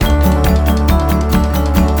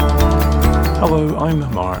Hello, I'm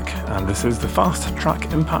Mark, and this is the Fast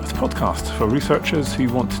Track Impact podcast for researchers who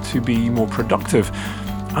want to be more productive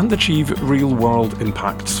and achieve real-world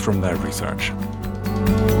impacts from their research.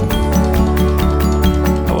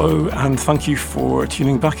 Hello, and thank you for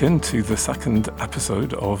tuning back into the second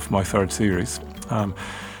episode of my third series.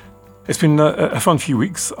 It's been a fun few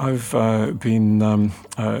weeks. I've been,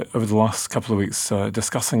 over the last couple of weeks,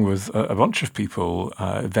 discussing with a bunch of people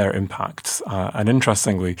their impacts, and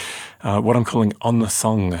interestingly, what I'm calling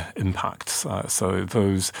unsung impacts. So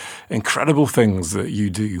those incredible things that you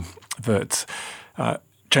do that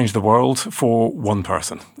change the world for one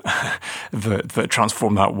person, that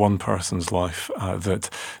transform that one person's life, that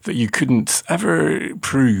you couldn't ever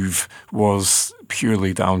prove was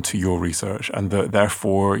purely down to your research, and that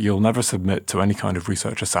therefore you'll never submit to any kind of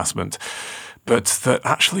research assessment, but that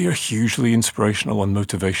actually are hugely inspirational and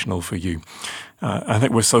motivational for you. I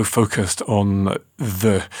think we're so focused on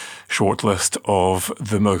the shortlist of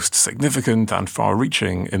the most significant and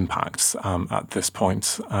far-reaching impacts at this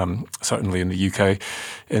point, certainly in the UK,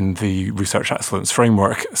 in the Research Excellence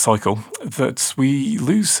Framework cycle, that we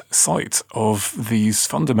lose sight of these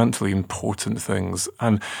fundamentally important things.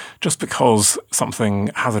 And just because something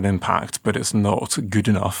has an impact, but it's not good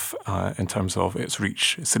enough in terms of its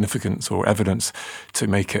reach, significance, or evidence to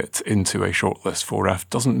make it into a shortlist 4F,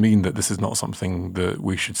 doesn't mean that this is not something that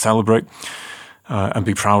we should celebrate and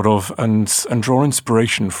be proud of and draw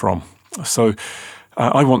inspiration from. So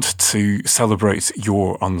I want to celebrate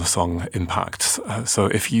your unsung impacts. So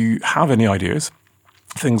if you have any ideas,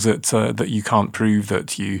 things that you can't prove,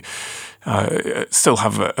 that you still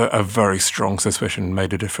have a very strong suspicion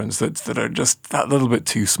made a difference, that are just that little bit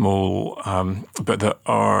too small, but that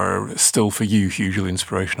are still for you hugely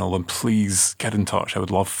inspirational, then please get in touch. I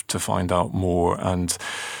would love to find out more and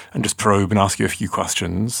just probe and ask you a few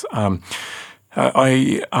questions. I'm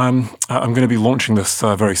going to be launching this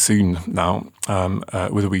very soon now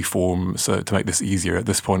with a wee form, so to make this easier. At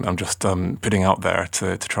this point, I'm just putting out there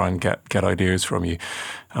to try and get ideas from you.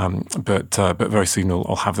 But very soon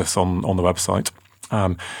I'll have this on the website.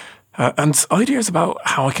 And ideas about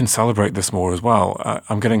how I can celebrate this more as well.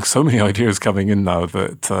 I'm getting so many ideas coming in now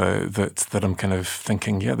that I'm kind of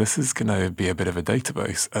thinking, yeah, this is going to be a bit of a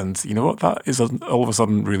database. And you know what? That is all of a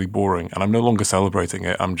sudden really boring. And I'm no longer celebrating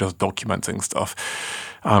it. I'm just documenting stuff.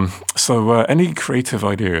 So any creative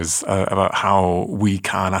ideas about how we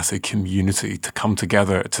can, as a community, to come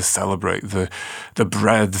together to celebrate the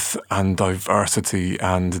breadth and diversity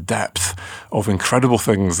and depth of incredible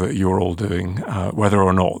things that you're all doing, whether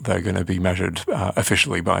or not they're going to be measured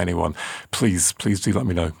officially by anyone, please do let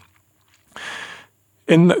me know.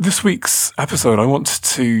 In this week's episode, I want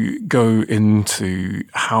to go into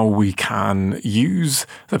how we can use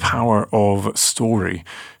the power of story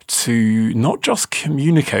to not just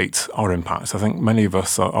communicate our impacts. I think many of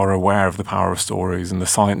us are aware of the power of stories and the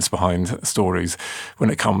science behind stories when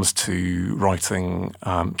it comes to writing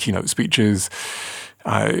keynote speeches,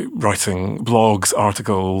 writing blogs,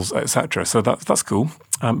 articles, etc. So that's cool.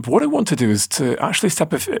 But what I want to do is to actually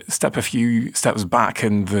step a few steps back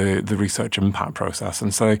in the research impact process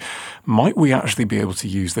and say, might we actually be able to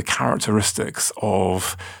use the characteristics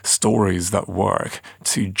of stories that work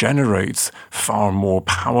to generate far more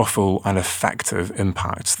powerful and effective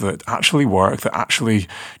impacts that actually work, that actually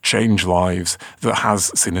change lives, that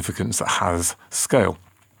has significance, that has scale?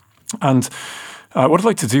 And what I'd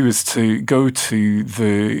like to do is to go to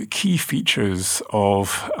the key features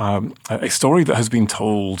of a story that has been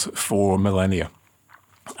told for millennia.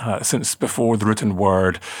 Since before the written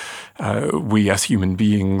word, we as human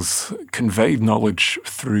beings conveyed knowledge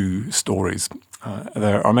through stories.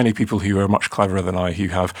 There are many people who are much cleverer than I who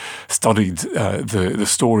have studied the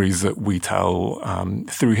stories that we tell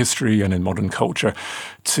through history and in modern culture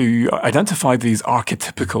to identify these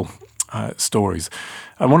archetypical stories.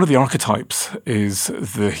 And one of the archetypes is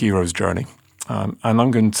the hero's journey. And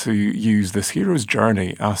I'm going to use this hero's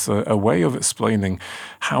journey as a way of explaining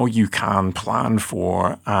how you can plan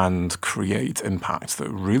for and create impacts that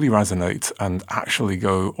really resonate and actually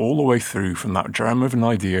go all the way through from that germ of an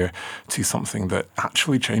idea to something that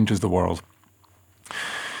actually changes the world.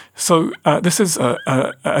 So this is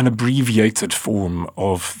an abbreviated form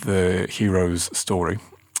of the hero's story.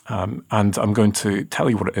 And I'm going to tell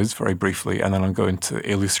you what it is very briefly, and then I'm going to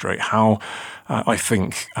illustrate how I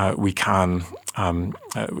think we can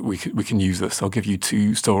use this. I'll give you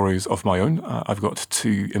two stories of my own. I've got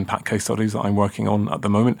two impact case studies that I'm working on at the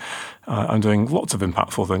moment. I'm doing lots of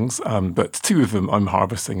impactful things, but two of them I'm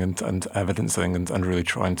harvesting and evidencing and really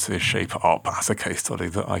trying to shape up as a case study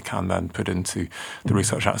that I can then put into the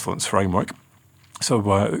Research Excellence Framework. So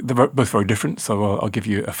they're both very different. So I'll give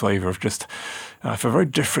you a flavour of just for very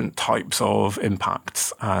different types of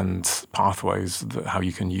impacts and pathways, how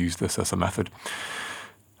you can use this as a method.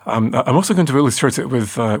 I'm also going to illustrate it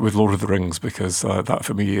with Lord of the Rings, because that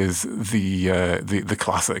for me is the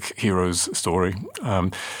classic hero's story,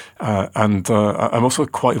 and I'm also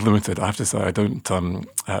quite limited. I have to say, I don't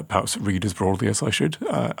perhaps read as broadly as I should.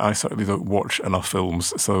 I certainly don't watch enough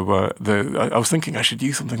films. So I was thinking I should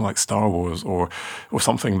use something like Star Wars or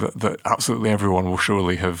something that absolutely everyone will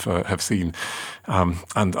surely have seen.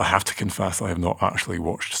 And I have to confess, I have not actually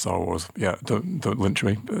watched Star Wars. Yeah, don't lynch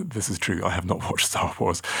me. This is true. I have not watched Star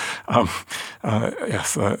Wars.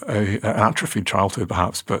 Yes, an atrophied childhood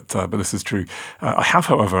perhaps, but this is true. I have,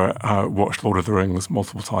 however, watched Lord of the Rings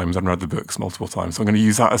multiple times and read the books multiple times. So I'm going to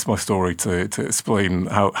use that as my story to explain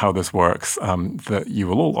how this works, that you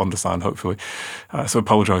will all understand, hopefully. So I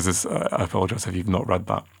apologise if you've not read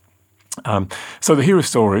that. So the hero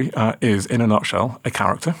story is, in a nutshell, a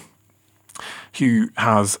character who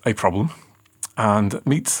has a problem and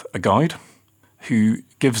meets a guide who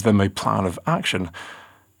gives them a plan of action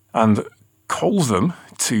and calls them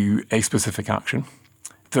to a specific action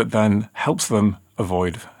that then helps them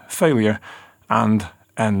avoid failure and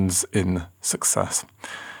ends in success.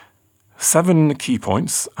 7 key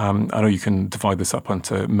points. I know you can divide this up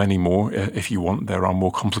into many more if you want. There are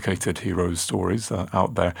more complicated heroes stories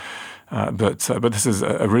out there, but this is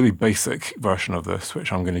a really basic version of this,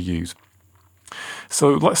 which I'm going to use.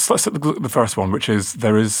 So let's look at the first one, which is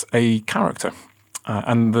there is a character.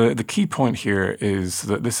 And the key point here is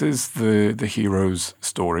that this is the hero's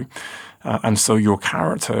story. And so your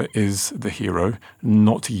character is the hero,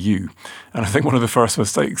 not you. And I think one of the first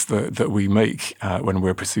mistakes that we make when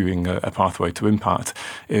we're pursuing a pathway to impact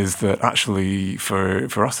is that actually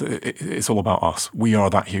for us, it's all about us. We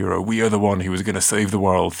are that hero. We are the one who is going to save the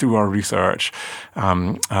world through our research.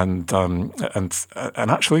 And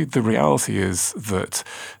actually the reality is that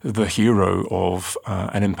the hero of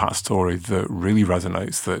an impact story that really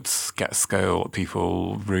resonates, that gets scale, that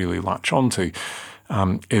people really latch onto,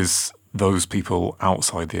 is those people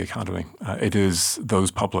outside the academy. It is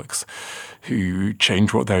those publics who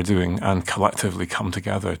change what they're doing and collectively come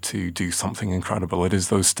together to do something incredible. It is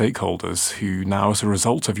those stakeholders who now, as a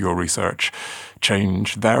result of your research,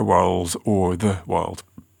 change their world or the world.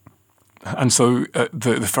 And so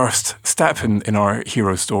the first step in our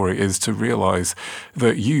hero story is to realize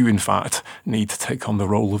that you, in fact, need to take on the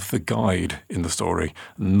role of the guide in the story,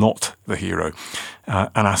 not the hero.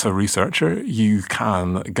 And as a researcher, you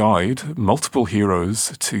can guide multiple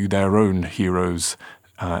heroes to their own hero's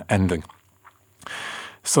ending.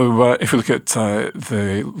 So if we look at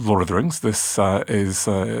the Lord of the Rings, this is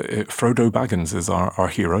Frodo Baggins is our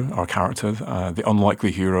hero, our character, the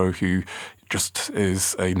unlikely hero who just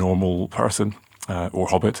is a normal person, or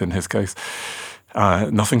hobbit in his case.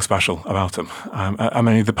 Nothing special about him.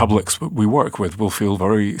 Many of the publics we work with will feel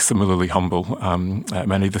very similarly humble.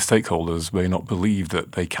 Many of the stakeholders may not believe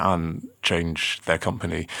that they can change their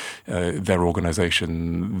company, their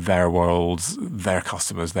organisation, their worlds, their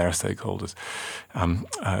customers, their stakeholders.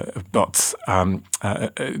 But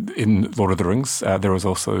in Lord of the Rings, there is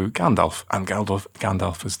also Gandalf, and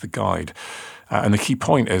Gandalf is the guide. And the key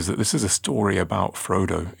point is that this is a story about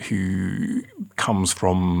Frodo, who comes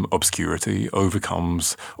from obscurity,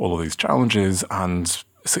 overcomes all of these challenges, and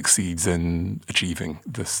succeeds in achieving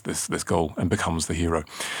this goal and becomes the hero.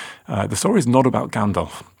 The story is not about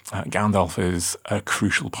Gandalf. Gandalf is a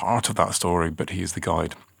crucial part of that story, but he is the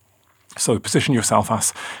guide. So position yourself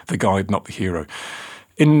as the guide, not the hero.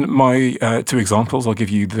 In my 2 examples, I'll give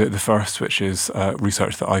you the first, which is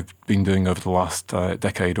research that I've been doing over the last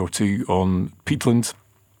decade or 2 on peatlands,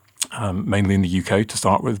 mainly in the UK to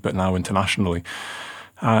start with, but now internationally.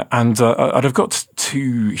 And I've got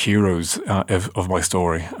 2 heroes of my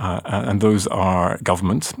story, and those are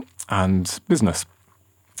government and business.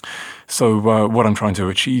 So what I'm trying to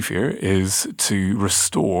achieve here is to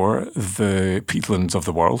restore the peatlands of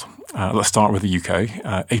the world. Let's start with the UK.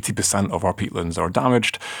 80% of our peatlands are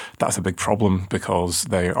damaged. That's a big problem because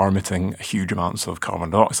they are emitting huge amounts of carbon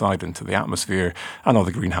dioxide into the atmosphere and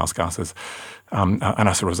other greenhouse gases. And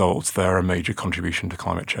as a result, they're a major contribution to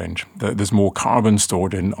climate change. There's more carbon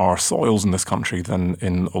stored in our soils in this country than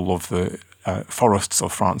in all of the forests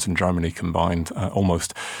of France and Germany combined.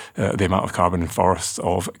 Almost the amount of carbon in the forests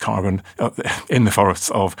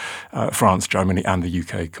of France, Germany, and the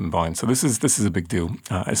UK combined. So this is a big deal.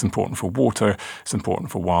 It's important for water. It's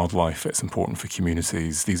important for wildlife. It's important for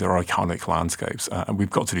communities. These are iconic landscapes, and we've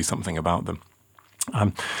got to do something about them.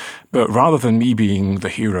 But rather than me being the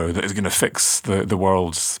hero that is going to fix the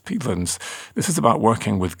world's peatlands, this is about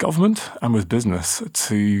working with government and with business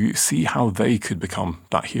to see how they could become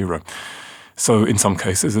that hero. So in some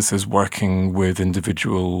cases, this is working with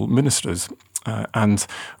individual ministers and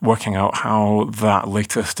working out how that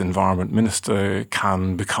latest environment minister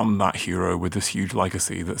can become that hero with this huge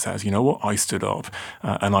legacy that says, you know what, I stood up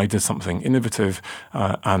and I did something innovative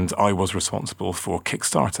and I was responsible for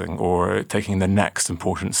kickstarting or taking the next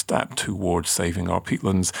important step towards saving our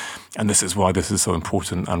peatlands. And this is why this is so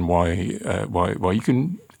important and why you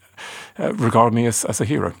can regard me as a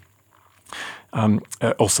hero.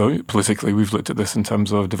 Also, politically, we've looked at this in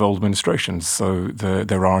terms of devolved administrations. So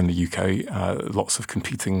there are in the UK lots of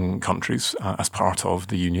competing countries as part of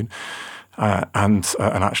the Union. And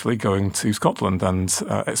actually going to Scotland and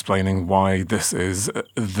explaining why this is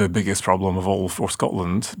the biggest problem of all for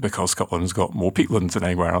Scotland, because Scotland's got more peatlands than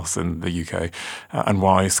anywhere else in the UK, and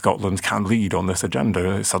why Scotland can lead on this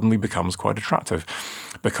agenda, it suddenly becomes quite attractive.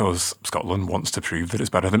 Because Scotland wants to prove that it's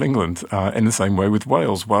better than England. In the same way with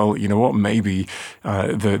Wales. Well, you know what? Maybe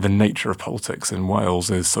the nature of politics in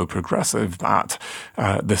Wales is so progressive that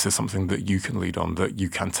this is something that you can lead on, that you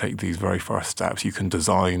can take these very first steps. You can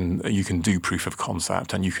design, you can do proof of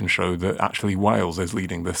concept, and you can show that actually Wales is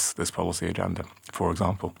leading this policy agenda, for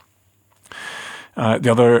example.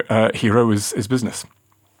 The other hero is business.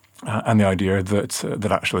 And the idea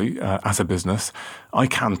that actually, as a business, I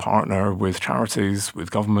can partner with charities,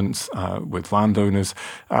 with governments, with landowners,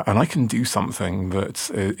 and I can do something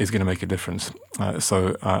that is going to make a difference.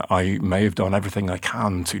 So I may have done everything I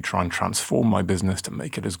can to try and transform my business to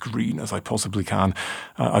make it as green as I possibly can.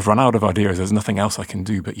 I've run out of ideas. There's nothing else I can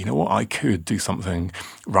do. But you know what? I could do something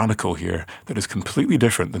radical here that is completely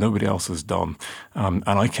different than nobody else has done. And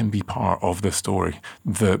I can be part of this story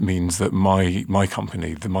that means that my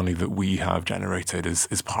company, the money that we have generated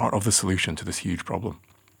is part of the solution to this huge problem.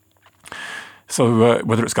 So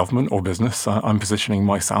whether it's government or business, I'm positioning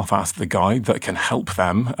myself as the guide that can help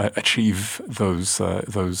them achieve those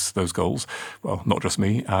goals. Well, not just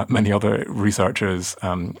me, many other researchers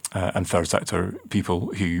and third sector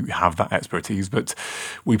people who have that expertise, but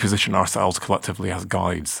we position ourselves collectively as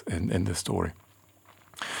guides in this story.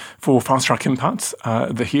 For Fast Track Impact,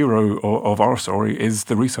 the hero of our story is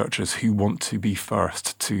the researchers who want to be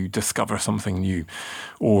first to discover something new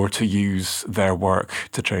or to use their work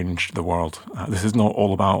to change the world. This is not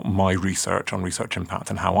all about my research on research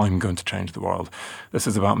impact and how I'm going to change the world. This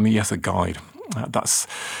is about me as a guide. That's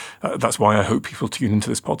why I hope people tune into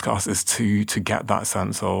this podcast, is to get that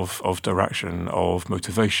sense of direction, of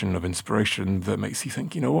motivation, of inspiration that makes you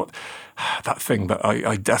think, you know what, that thing that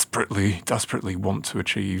I desperately want to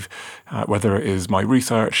achieve, whether it is my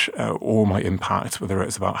research or my impact, whether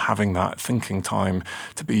it's about having that thinking time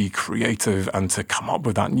to be creative and to come up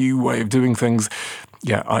with that new way of doing things.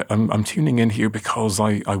 Yeah, I'm tuning in here because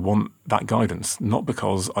I want that guidance, not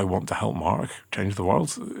because I want to help Mark change the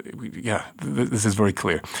world. Yeah, this is very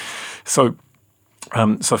clear. So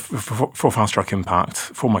for Fast Track Impact,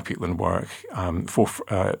 for my peatland work,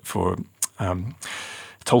 for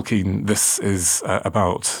Tolkien, this is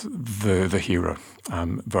about the hero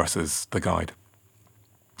versus the guide.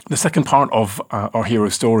 The second part of our hero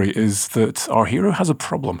story is that our hero has a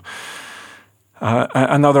problem.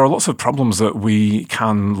 And now there are lots of problems that we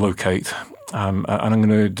can locate, and I'm going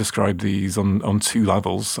to describe these on two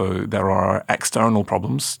levels. So there are external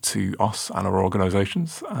problems to us and our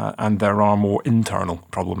organizations, and there are more internal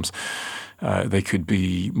problems. They could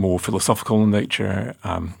be more philosophical in nature,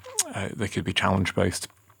 they could be challenge-based.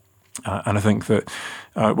 And I think that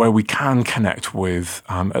where we can connect with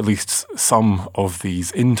at least some of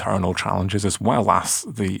these internal challenges as well as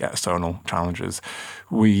the external challenges,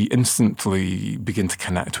 we instantly begin to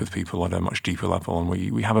connect with people at a much deeper level, and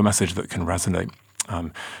we have a message that can resonate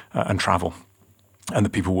and travel, and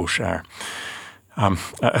that people will share.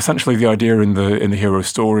 Essentially, the idea in the hero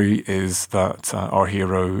story is that our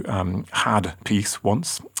hero had peace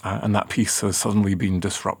once, and that peace has suddenly been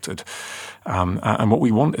disrupted. And what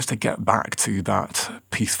we want is to get back to that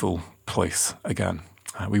peaceful place again.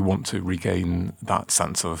 We want to regain that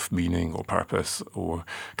sense of meaning or purpose or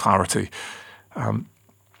clarity.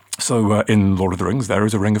 So in Lord of the Rings, there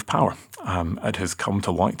is a ring of power. It has come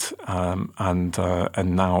to light, and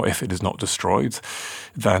now, if it is not destroyed,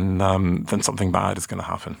 then something bad is going to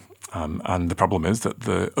happen. And the problem is that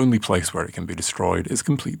the only place where it can be destroyed is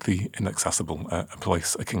completely inaccessible,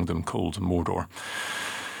 a kingdom called Mordor.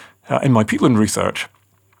 In my peatland research,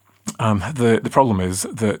 The problem is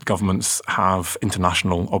that governments have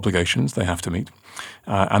international obligations they have to meet.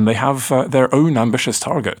 And they have their own ambitious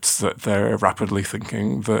targets that they're rapidly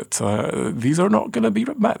thinking that these are not going to be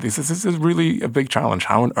met. This is really a big challenge.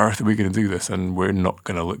 How on earth are we going to do this? And we're not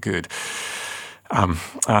going to look good.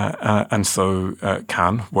 And so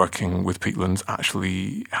can working with peatlands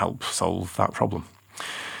actually help solve that problem?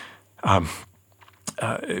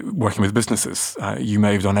 Working with businesses, you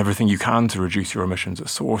may have done everything you can to reduce your emissions at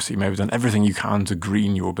source. You may have done everything you can to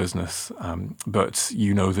green your business, but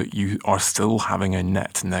you know that you are still having a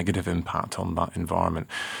net negative impact on that environment.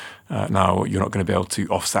 Now, you're not going to be able to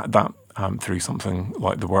offset that through something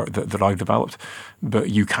like the work that I've developed, but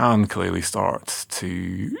you can clearly start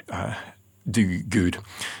to do good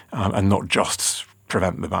and not just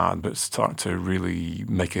prevent the bad, but start to really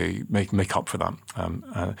make up for that.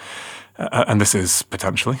 And this is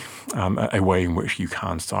potentially a way in which you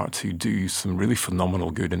can start to do some really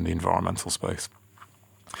phenomenal good in the environmental space.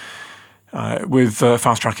 With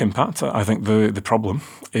fast track impact, I think the problem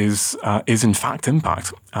is in fact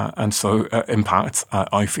impact, and so impact.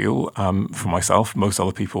 I feel for myself, most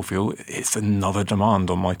other people feel it's another demand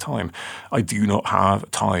on my time. I do not have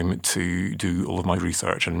time to do all of my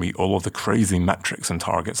research and meet all of the crazy metrics and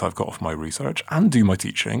targets I've got for my research, and do my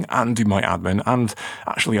teaching, and do my admin, and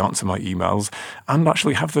actually answer my emails, and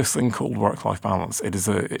actually have this thing called work-life balance. It is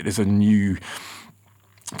a new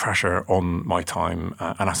pressure on my time,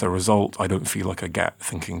 and as a result, I don't feel like I get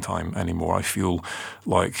thinking time anymore. I feel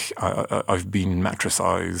like I've been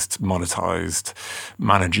metricized, monetized,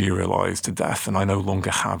 managerialized to death, and I no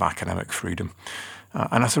longer have academic freedom.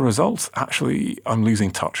 And as a result, actually, I'm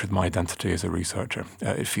losing touch with my identity as a researcher.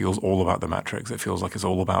 It feels all about the metrics. It feels like it's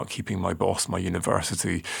all about keeping my boss, my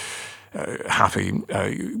university, happy,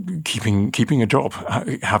 keeping a job,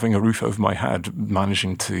 having a roof over my head,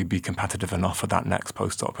 managing to be competitive enough for that next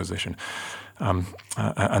postdoc position,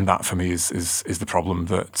 and that for me is the problem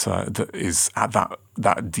that is at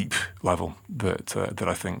that deep level that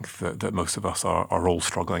I think that most of us are all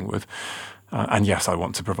struggling with. And yes, I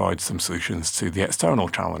want to provide some solutions to the external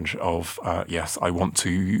challenge of, yes, I want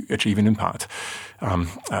to achieve an impact.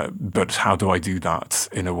 But how do I do that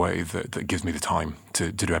in a way that gives me the time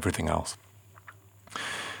to do everything else?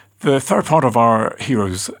 The third part of our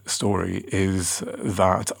hero's story is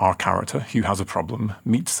that our character, who has a problem,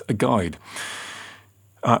 meets a guide.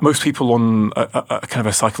 Most people on a kind of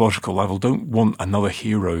a psychological level don't want another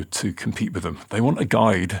hero to compete with them. They want a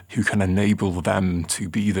guide who can enable them to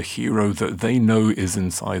be the hero that they know is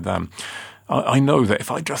inside them. I know that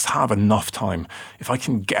if I just have enough time, if I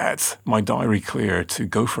can get my diary clear to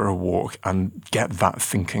go for a walk and get that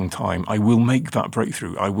thinking time, I will make that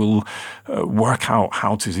breakthrough. I will work out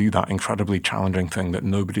how to do that incredibly challenging thing that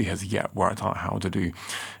nobody has yet worked out how to do.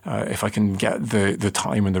 If I can get the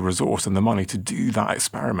time and the resource and the money to do that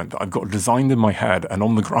experiment that I've got designed in my head and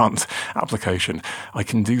on the grant application, I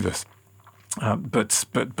can do this. But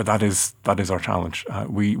that is our challenge.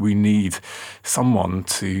 We need someone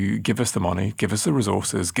to give us the money, give us the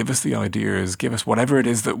resources, give us the ideas, give us whatever it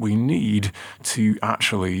is that we need to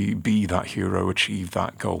actually be that hero, achieve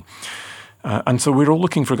that goal. And so we're all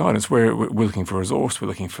looking for guidance. We're looking for resource. We're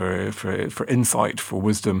looking for insight, for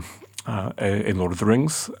wisdom. In Lord of the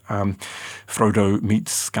Rings, Frodo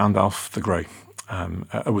meets Gandalf the Grey.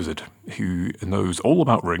 A wizard who knows all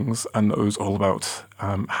about rings and knows all about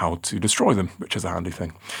how to destroy them, which is a handy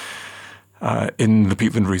thing. In the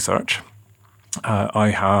peatland research, I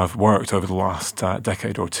have worked over the last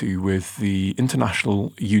decade or two with the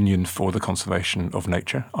International Union for the Conservation of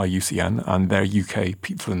Nature, IUCN, and their UK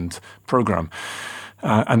peatland programme.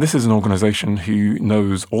 And this is an organisation who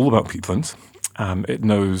knows all about peatlands. It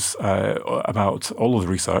knows about all of the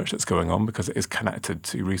research that's going on because it is connected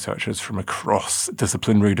to researchers from across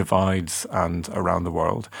disciplinary divides and around the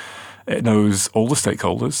world. It knows all the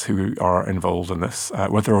stakeholders who are involved in this,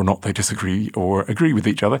 whether or not they disagree or agree with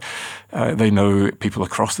each other. They know people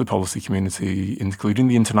across the policy community, including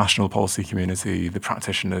the international policy community, the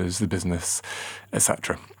practitioners, the business,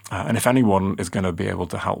 etc. And if anyone is going to be able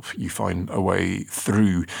to help you find a way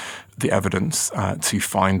through the evidence to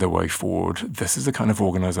find a way forward, this is the kind of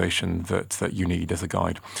organisation that you need as a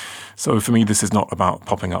guide. So for me, this is not about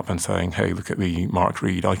popping up and saying, hey, look at me, Mark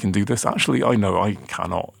Reed, I can do this. Actually, I know I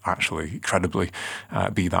cannot actually credibly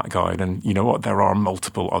be that guide. And you know what? There are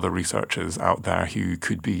multiple other researchers out there who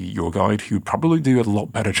could be your guide, who probably do a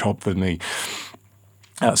lot better job than me.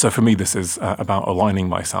 So for me, this is about aligning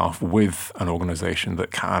myself with an organisation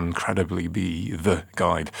that can credibly be the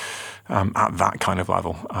guide at that kind of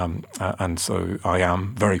level. And so I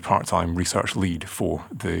am very part-time research lead for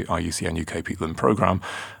the IUCN UK Peatland programme,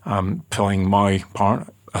 playing my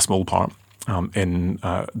part a small part in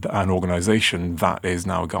an organisation that is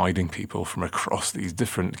now guiding people from across these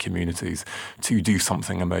different communities to do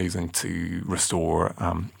something amazing to restore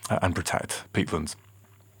and protect peatlands.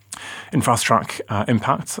 In Fast Track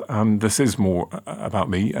Impact, this is more about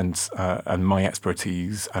me and my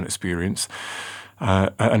expertise and experience,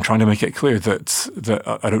 and trying to make it clear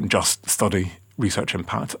that I don't just study research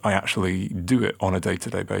impact. I actually do it on a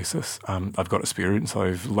day-to-day basis. I've got experience.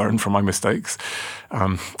 I've learned from my mistakes,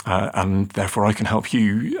 and therefore I can help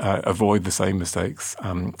you avoid the same mistakes.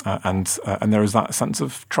 And there is that sense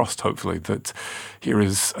of trust, hopefully, that here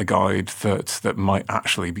is a guide that might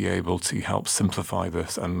actually be able to help simplify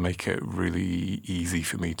this and make it really easy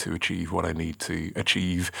for me to achieve what I need to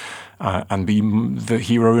achieve, and be the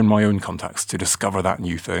hero in my own context, to discover that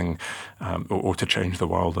new thing, or to change the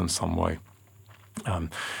world in some way.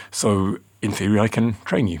 So in theory, I can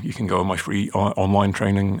train you. You can go on my free online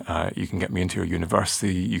training. You can get me into your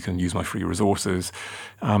university. You can use my free resources.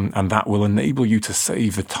 And that will enable you to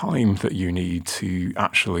save the time that you need to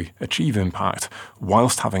actually achieve impact,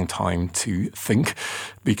 whilst having time to think,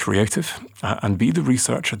 be creative, and be the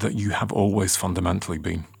researcher that you have always fundamentally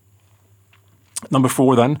been. Number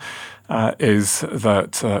 4 then is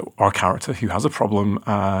that our character, who has a problem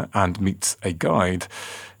and meets a guide,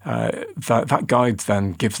 that guide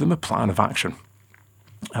then gives them a plan of action.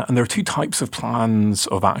 And there are 2 types of plans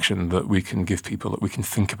of action that we can give people, that we can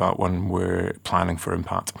think about when we're planning for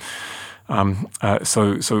impact.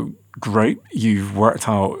 So great, you've worked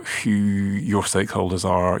out who your stakeholders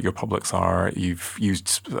are, your publics are. You've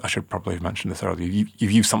used, I should probably have mentioned this earlier,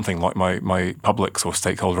 you've used something like my publics or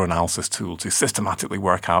stakeholder analysis tool to systematically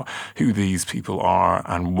work out who these people are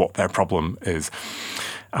and what their problem is.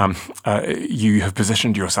 You have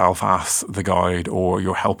positioned yourself as the guide, or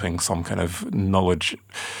you're helping some kind of knowledge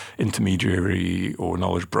intermediary or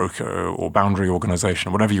knowledge broker or boundary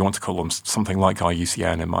organisation, whatever you want to call them, something like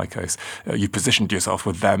IUCN in my case. You've positioned yourself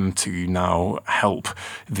with them to now help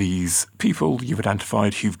these people you've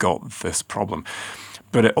identified who've got this problem.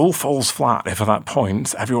 But it all falls flat if at that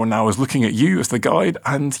point everyone now is looking at you as the guide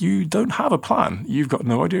and you don't have a plan. You've got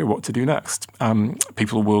no idea what to do next.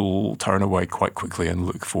 People will turn away quite quickly and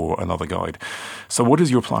look for another guide. So what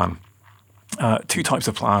is your plan? 2 types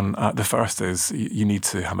of plan. The first is you need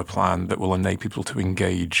to have a plan that will enable people to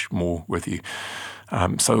engage more with you.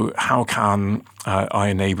 So how can I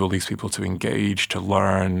enable these people to engage, to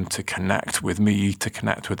learn, to connect with me, to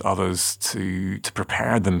connect with others, to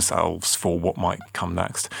prepare themselves for what might come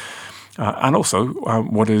next? And also,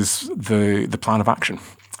 what is the plan of action?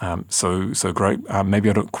 So great. Maybe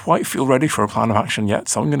I don't quite feel ready for a plan of action yet,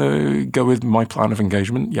 so I'm going to go with my plan of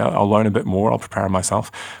engagement. Yeah, I'll learn a bit more. I'll prepare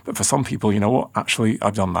myself. But for some people, you know what? Actually,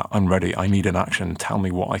 I've done that. I'm ready. I need an action. Tell me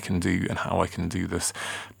what I can do and how I can do this.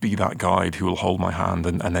 Be that guide who will hold my hand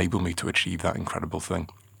and enable me to achieve that incredible thing.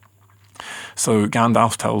 So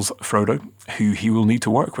Gandalf tells Frodo who he will need to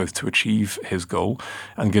work with to achieve his goal,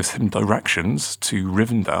 and gives him directions to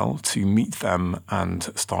Rivendell to meet them and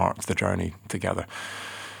start the journey together.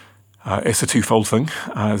 It's a twofold thing.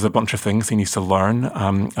 There's a bunch of things he needs to learn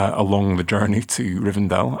along the journey to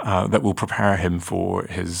Rivendell that will prepare him for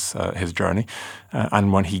his journey.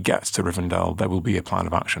 And when he gets to Rivendell, there will be a plan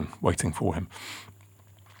of action waiting for him.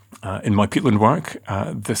 In my peatland work,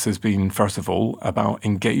 this has been, first of all, about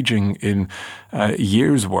engaging in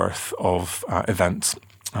years' worth of events,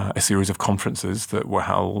 a series of conferences that were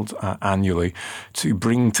held annually to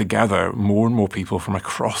bring together more and more people from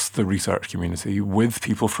across the research community with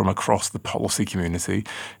people from across the policy community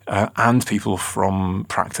and people from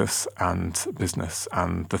practice and business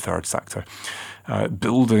and the third sector.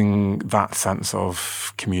 Building that sense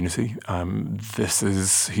of community. This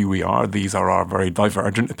is who we are. These are our very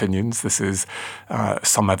divergent opinions. This is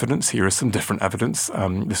some evidence. Here is some different evidence.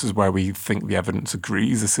 This is where we think the evidence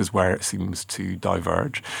agrees. This is where it seems to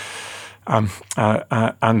diverge. And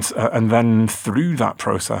then through that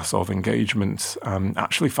process of engagement,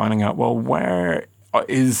 actually finding out, well, where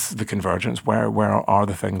is the convergence? Where are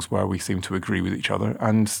the things where we seem to agree with each other?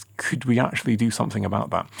 And could we actually do something about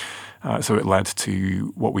that? So it led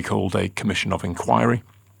to what we called a commission of inquiry,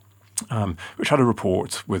 which had a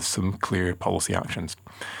report with some clear policy actions.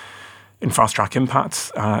 In Fast Track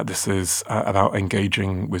Impact, this is about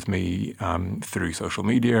engaging with me through social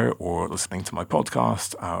media or listening to my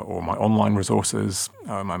podcast or my online resources,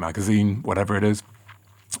 my magazine, whatever it is.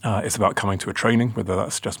 It's about coming to a training, whether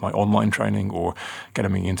that's just my online training or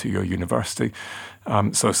getting me into your university.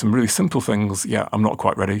 So some really simple things. Yeah, I'm not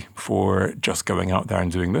quite ready for just going out there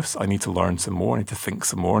and doing this. I need to learn some more. I need to think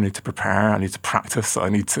some more. I need to prepare. I need to practice. I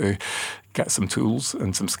need to get some tools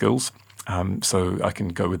and some skills. So I can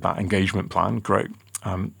go with that engagement plan. Great.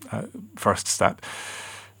 first step.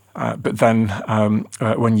 But then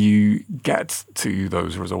when you get to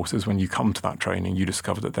those resources, when you come to that training, you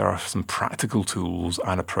discover that there are some practical tools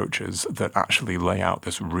and approaches that actually lay out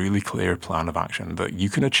this really clear plan of action that you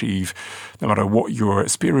can achieve no matter what your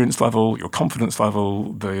experience level, your confidence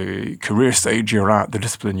level, the career stage you're at, the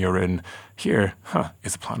discipline you're in. Here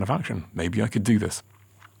is a plan of action. Maybe I could do this.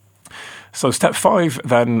 So step 5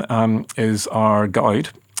 then is our guide,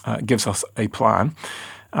 gives us a plan.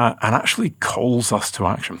 And actually calls us to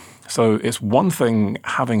action. So it's one thing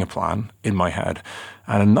having a plan in my head,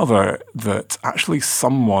 and another that actually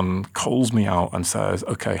someone calls me out and says,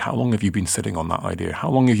 okay, how long have you been sitting on that idea? How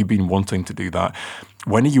long have you been wanting to do that?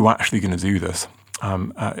 When are you actually going to do this?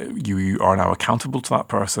 You are now accountable to that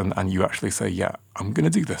person, and you actually say, yeah, I'm going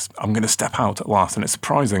to do this. I'm going to step out at last. And it's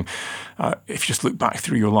surprising, if you just look back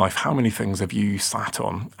through your life, how many things have you sat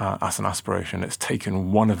on as an aspiration? It's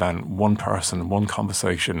taken one event, one person, one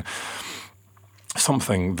conversation,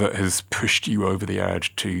 something that has pushed you over the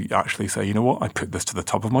edge to actually say, you know what, I put this to the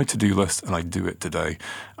top of my to-do list and I do it today,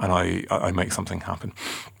 and I make something happen.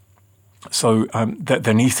 So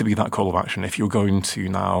there needs to be that call of action if you're going to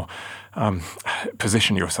now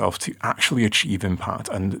position yourself to actually achieve impact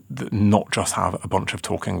and not just have a bunch of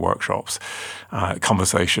talking workshops,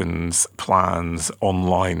 conversations, plans,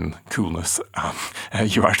 online coolness.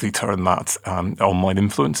 You actually turn that online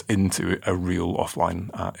influence into a real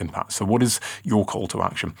offline impact. So what is your call to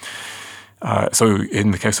action? So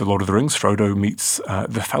in the case of Lord of the Rings, Frodo meets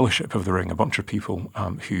the Fellowship of the Ring, a bunch of people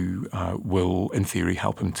who will, in theory,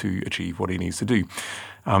 help him to achieve what he needs to do.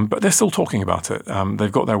 But they're still talking about it.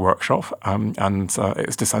 They've got their workshop, and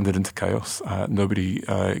it's descended into chaos. Nobody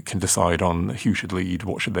can decide on who should lead,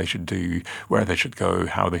 what they should do, where they should go,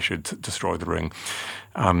 how they should destroy the ring.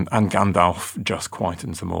 And Gandalf just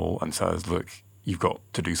quietens them all and says, look, you've got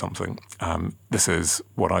to do something. This is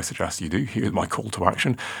what I suggest you do. Here's my call to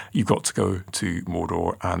action. You've got to go to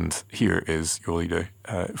Mordor, and here is your leader.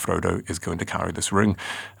 Frodo is going to carry this ring.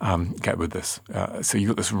 Get with this. So you've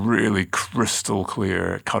got this really crystal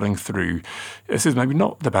clear cutting through. This is maybe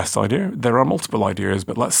not the best idea. There are multiple ideas,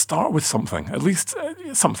 but let's start with something, at least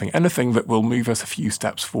something, anything that will move us a few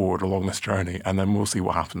steps forward along this journey, and then we'll see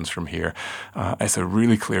what happens from here. It's a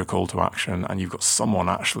really clear call to action, and you've got someone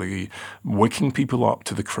actually waking people up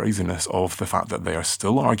to the craziness of the fact that they are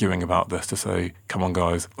still arguing about this to say, come on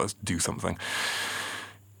guys, let's do something.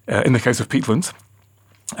 In the case of peatlands,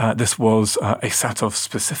 this was a set of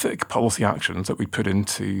specific policy actions that we put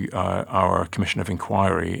into our Commission of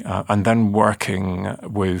Inquiry, and then working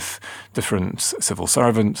with different civil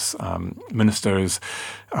servants, ministers,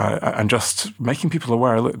 and just making people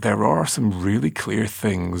aware, look, there are some really clear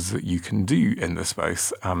things that you can do in this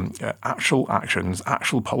space, actual actions,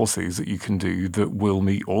 actual policies that you can do that will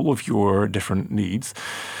meet all of your different needs.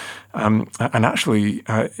 And actually,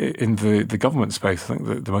 in the government space, I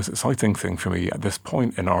think the most exciting thing for me at this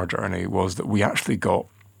point in our journey was that we actually got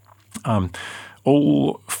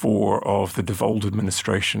all 4 of the devolved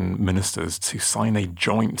administration ministers to sign a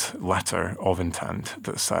joint letter of intent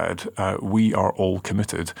that said, we are all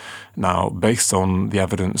committed now, based on the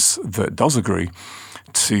evidence that does agree,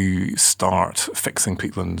 to start fixing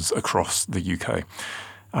peatlands across the UK.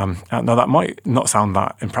 Now, that might not sound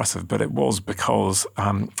that impressive, but it was because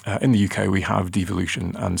in the UK we have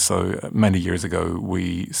devolution. And so many years ago,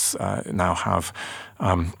 we now have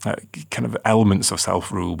kind of elements of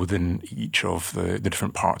self-rule within each of the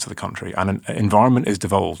different parts of the country. And an environment is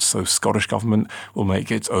devolved. So Scottish government will make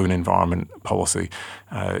its own environment policy.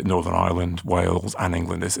 Northern Ireland, Wales and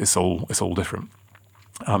England, it's all different.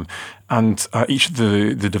 And each of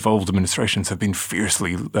the devolved administrations have been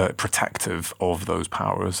fiercely protective of those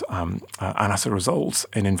powers. And as a result,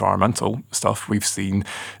 in environmental stuff, we've seen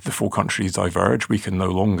the 4 countries diverge. We can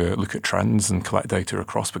no longer look at trends and collect data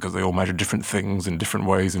across because they all measure different things in different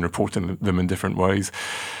ways and report them in different ways.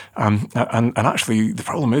 And actually, the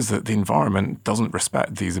problem is that the environment doesn't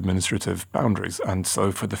respect these administrative boundaries. And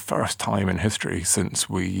so for the first time in history since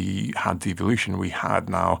we had devolution, we had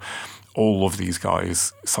now all of these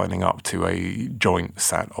guys signing up to a joint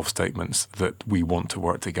set of statements that we want to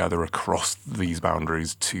work together across these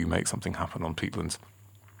boundaries to make something happen on peatlands.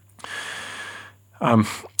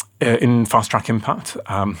 In Fast Track Impact,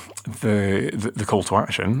 the call to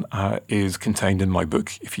action is contained in my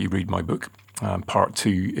book. If you read my book, part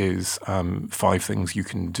 2 is 5 things you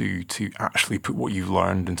can do to actually put what you've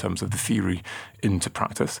learned in terms of the theory into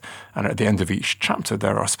practice. And at the end of each chapter,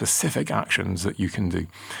 there are specific actions that you can do.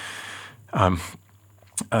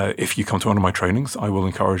 If you come to one of my trainings, I will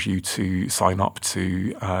encourage you to sign up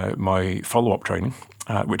to my follow-up training,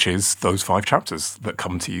 which is those 5 chapters that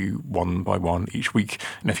come to you one by one each week.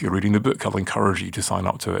 And if you're reading the book, I'll encourage you to sign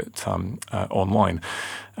up to it online.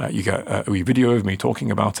 You get a wee video of me talking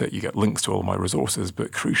about it. You get links to all my resources.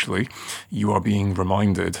 But crucially, you are being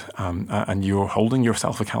reminded and you're holding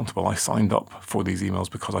yourself accountable. I signed up for these emails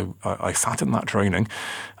because I sat in that training.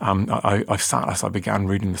 I sat as I began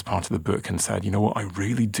reading this part of the book and said, you know what, I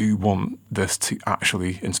really do want this to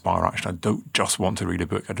actually inspire action. I don't just want to read a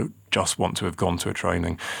book. I don't just want to have gone to a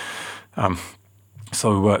training.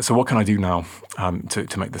 So what can I do now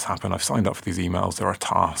to make this happen? I've signed up for these emails. There are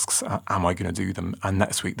tasks. Am I going to do them? And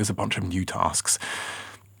next week, there's a bunch of new tasks.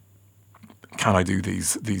 Can I do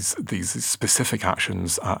these specific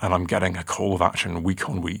actions? And I'm getting a call of action week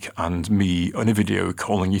on week, and me on a video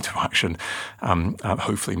calling you to action,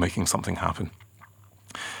 hopefully making something happen.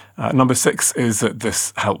 Number 6 is that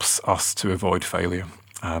this helps us to avoid failure.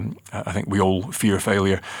 I think we all fear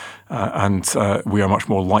failure, and we are much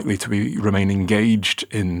more likely to remain engaged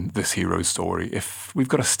in this hero's story if we've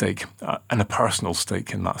got a stake and a personal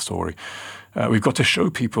stake in that story. We've got to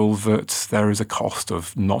show people that there is a cost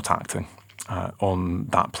of not acting on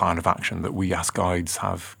that plan of action that we as guides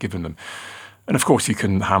have given them. And of course, you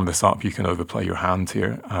can ham this up, you can overplay your hand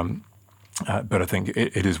here, but I think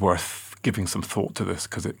it is worth giving some thought to this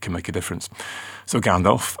because it can make a difference. So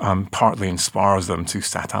Gandalf partly inspires them to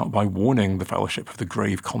set out by warning the Fellowship of the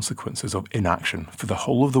grave consequences of inaction for the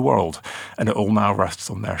whole of the world, and it all now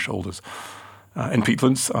rests on their shoulders. In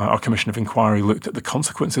peatlands, our Commission of Inquiry looked at the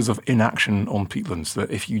consequences of inaction on peatlands, that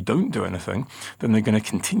if you don't do anything, then they're going to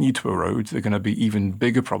continue to erode. They're going to be even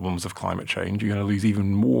bigger problems of climate change. You're going to lose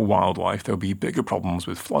even more wildlife. There'll be bigger problems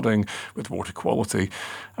with flooding, with water quality.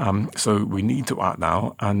 So we need to act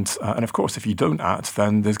now. And of course, if you don't act,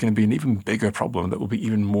 then there's going to be an even bigger problem that will be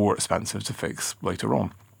even more expensive to fix later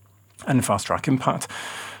on. And in Fast Track Impact,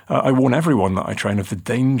 I warn everyone that I train of the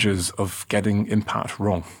dangers of getting impact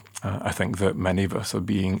wrong. I think that many of us are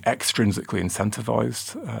being extrinsically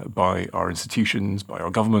incentivized by our institutions, by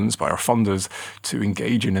our governments, by our funders to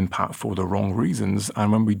engage in impact for the wrong reasons.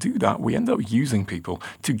 And when we do that, we end up using people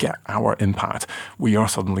to get our impact. We are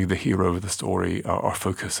suddenly the hero of the story. Our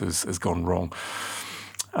focus has gone wrong.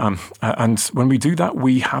 And when we do that,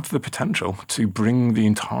 we have the potential to bring the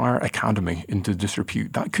entire academy into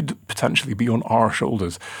disrepute. That could potentially be on our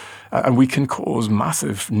shoulders. And we can cause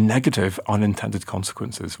massive negative unintended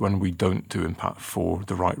consequences when we don't do impact for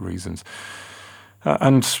the right reasons.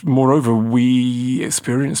 And moreover, we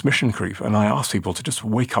experience mission creep. And I ask people to just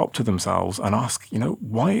wake up to themselves and ask,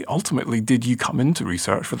 why ultimately did you come into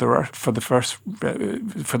research for the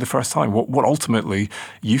first time? What ultimately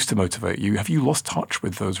used to motivate you? Have you lost touch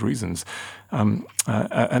with those reasons?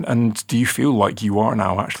 And do you feel like you are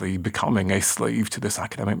now actually becoming a slave to this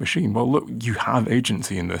academic machine? Well, look, you have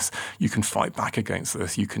agency in this. You can fight back against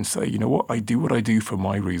this. You can say, what I do for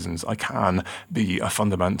my reasons. I can be a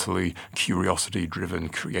fundamentally curiosity-driven,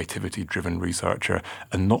 creativity-driven researcher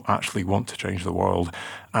and not actually want to change the world.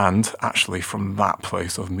 And actually, from that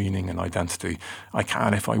place of meaning and identity, I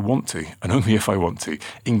can, if I want to, and only if I want to,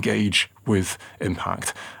 engage with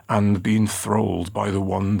impact and be enthralled by the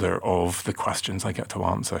wonder of the questions I get to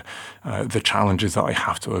answer, the challenges that I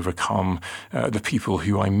have to overcome, the people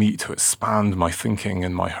who I meet to expand my thinking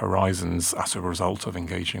and my horizons as a result of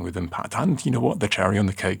engaging with impact. And you know what? The cherry on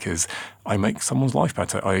the cake is I make someone's life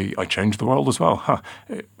better. I change the world as well.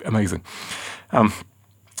 Amazing.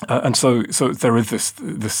 And so there is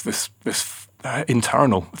this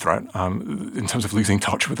internal threat in terms of losing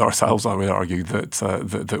touch with ourselves. I would argue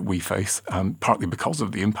that we face partly because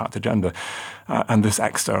of the impact agenda, and this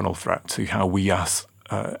external threat to how we as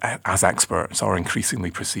experts are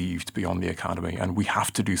increasingly perceived beyond the academy, and we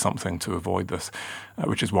have to do something to avoid this,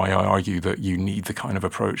 which is why I argue that you need the kind of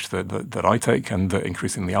approach that I take and that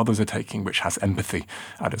increasingly others are taking, which has empathy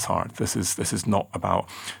at its heart. This is not about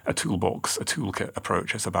a toolbox, a toolkit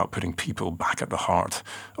approach. It's about putting people back at the heart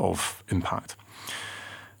of impact.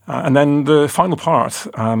 And then the final part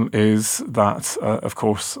is that, of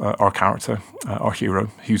course, our character, our hero,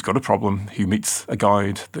 who's got a problem, who meets a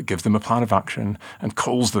guide that gives them a plan of action and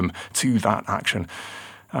calls them to that action,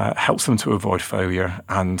 helps them to avoid failure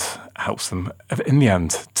and helps them, in the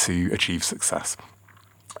end, to achieve success.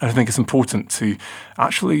 And I think it's important to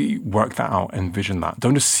actually work that out, envision that.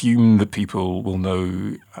 Don't assume that people will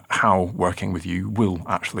know how working with you will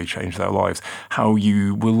actually change their lives, how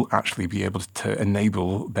you will actually be able to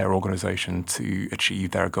enable their organization to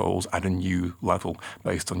achieve their goals at a new level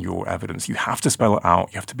based on your evidence. You have to spell it out.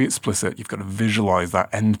 You have to be explicit. You've got to visualize that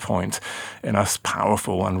end point in as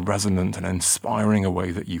powerful and resonant and inspiring a way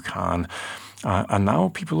that you can. And now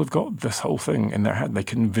people have got this whole thing in their head. They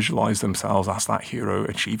can visualize themselves as that hero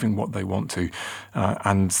achieving what they want to,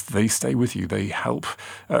 and they stay with you. They help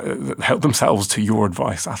themselves to your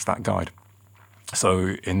advice as that guide.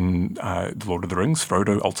 So in The Lord of the Rings,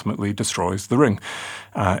 Frodo ultimately destroys the ring.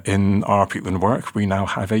 In our peatland work, we now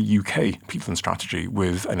have a UK peatland strategy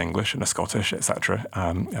with an English and a Scottish, etc.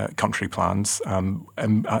 Country plans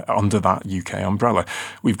under that UK umbrella.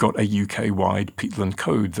 We've got a UK-wide peatland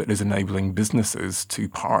code that is enabling businesses to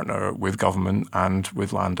partner with government and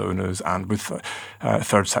with landowners and with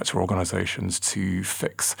third sector organisations to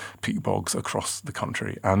fix peat bogs across the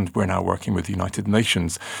country. And we're now working with the United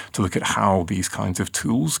Nations to look at how these kinds of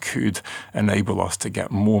tools could enable us to get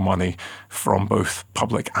more money from both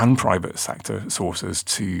public and private sector sources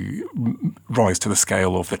to rise to the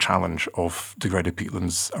scale of the challenge of degraded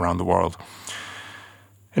peatlands around the world.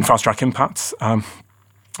 In Fast Track Impacts,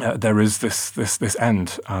 there is this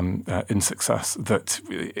end in success that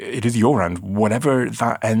it is your end, whatever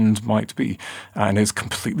that end might be, and is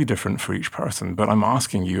completely different for each person. But I'm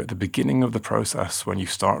asking you at the beginning of the process, when you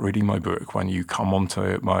start reading my book, when you come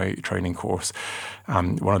onto my training course,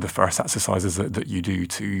 one of the first exercises that you do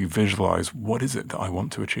to visualize what is it that I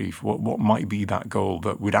want to achieve, what might be that goal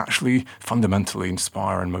that would actually fundamentally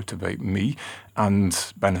inspire and motivate me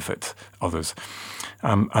and benefit others.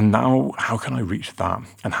 And now, how can I reach that?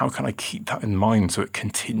 And how can I keep that in mind so it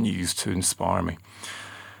continues to inspire me?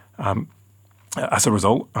 As a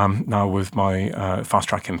result, now with my Fast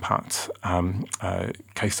Track Impact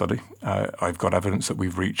case study, I've got evidence that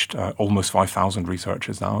we've reached almost 5,000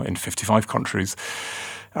 researchers now in 55 countries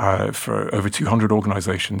for over 200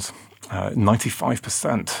 organizations.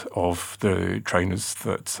 95% of the trainers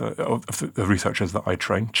of the researchers that I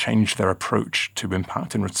train change their approach to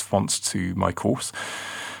impact in response to my course.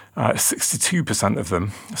 62% of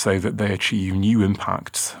them say that they achieve new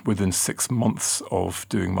impacts within 6 months of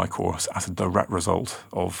doing my course as a direct result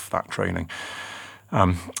of that training.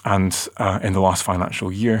 And in the last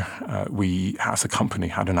financial year, we, as a company,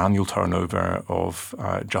 had an annual turnover of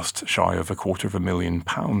just shy of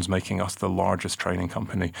 £250,000, making us the largest training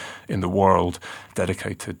company in the world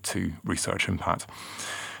dedicated to research impact.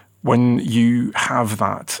 When you have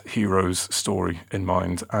that hero's story in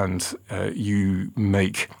mind and you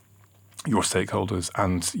make your stakeholders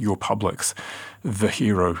and your publics the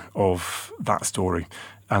hero of that story,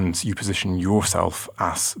 and you position yourself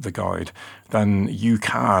as the guide, then you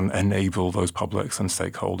can enable those publics and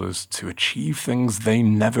stakeholders to achieve things they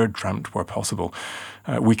never dreamt were possible.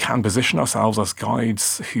 We can position ourselves as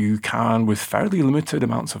guides who can, with fairly limited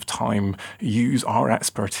amounts of time, use our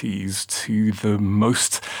expertise to the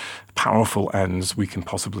most powerful ends we can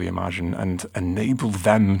possibly imagine and enable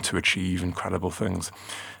them to achieve incredible things.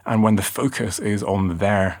 And when the focus is on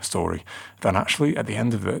their story, then actually at the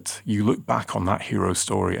end of it, you look back on that hero's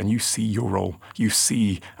story and you see your role. You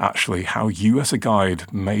see actually how you as a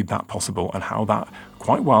guide made that possible and how that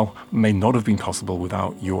quite well may not have been possible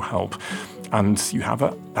without your help. And you have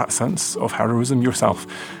that sense of heroism yourself.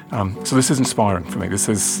 So this is inspiring for me. This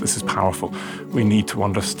is powerful. We need to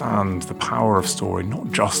understand the power of story,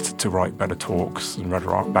 not just to write better talks and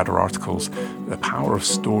better articles, the power of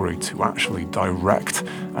story to actually direct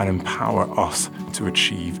and empower us to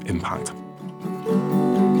achieve impact.